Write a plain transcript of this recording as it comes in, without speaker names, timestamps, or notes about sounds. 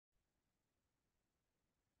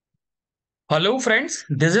Hello friends,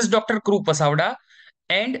 this is Dr. Krup Vasavda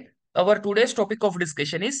and our today's topic of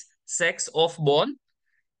discussion is sex of bone.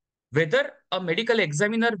 Whether a medical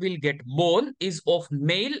examiner will get bone is of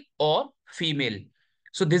male or female.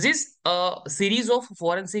 So this is a series of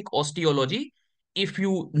forensic osteology. If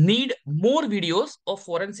you need more videos of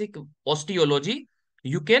forensic osteology,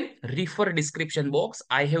 you can refer description box.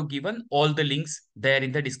 I have given all the links there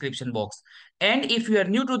in the description box. And if you are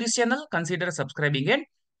new to this channel, consider subscribing and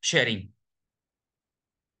sharing.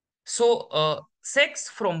 Sex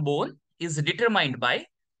from bone is determined by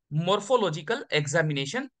morphological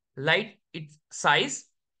examination, like its size,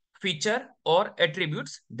 feature, or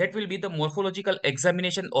attributes. That will be the morphological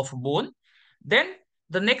examination of bone. Then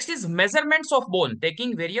the next is measurements of bone,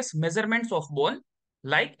 taking various measurements of bone,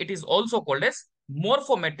 like it is also called as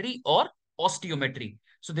morphometry or osteometry.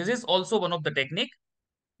 So this is also one of the technique.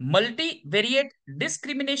 Multivariate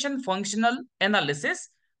discrimination functional analysis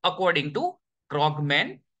according to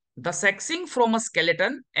Krogman. The sexing from a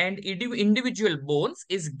skeleton and individual bones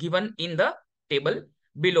is given in the table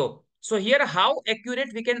below. So here how accurate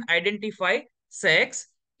we can identify sex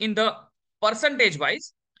in the percentage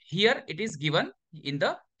wise. Here it is given in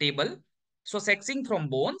the table. So sexing from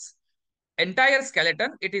bones, entire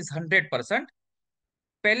skeleton it is 100%.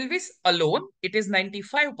 Pelvis alone it is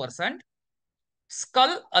 95%.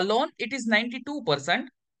 Skull alone, it is 92%.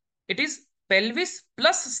 It is pelvis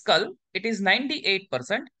plus skull, it is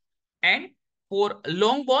 98%. And for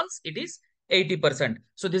long bones, it is 80%.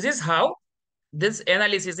 So this is how this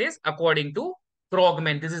analysis is according to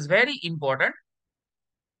Krogman. This is very important.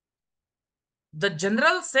 The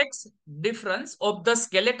general sex difference of the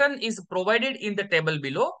skeleton is provided in the table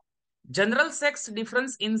below. General sex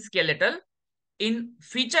difference in skeletal in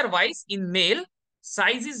feature wise in male,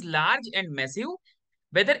 size is large and massive.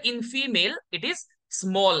 Whether in female, it is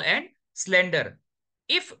small and slender.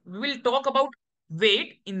 If we will talk about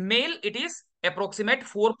weight, in male, it is approximate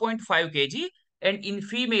 4.5 kg and in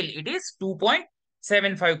female, it is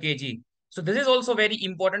 2.75 kg. So this is also very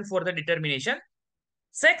important for the determination.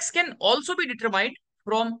 Sex can also be determined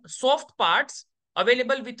from soft parts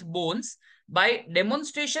available with bones by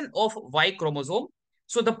demonstration of Y chromosome.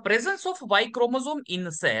 So the presence of Y chromosome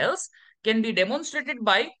in cells can be demonstrated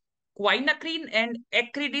by quinacrine and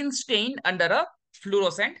acridine stain under a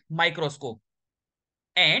fluorescent microscope.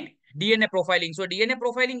 And DNA profiling. So DNA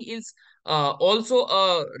profiling is also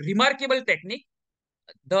a remarkable technique.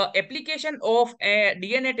 The application of a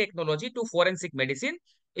DNA technology to forensic medicine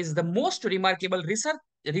is the most remarkable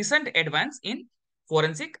recent advance in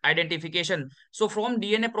forensic identification. So from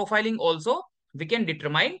DNA profiling also, we can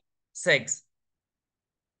determine sex.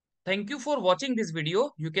 Thank you for watching this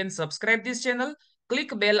video. You can subscribe this channel,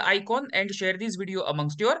 click bell icon and share this video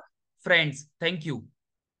amongst your friends. Thank you.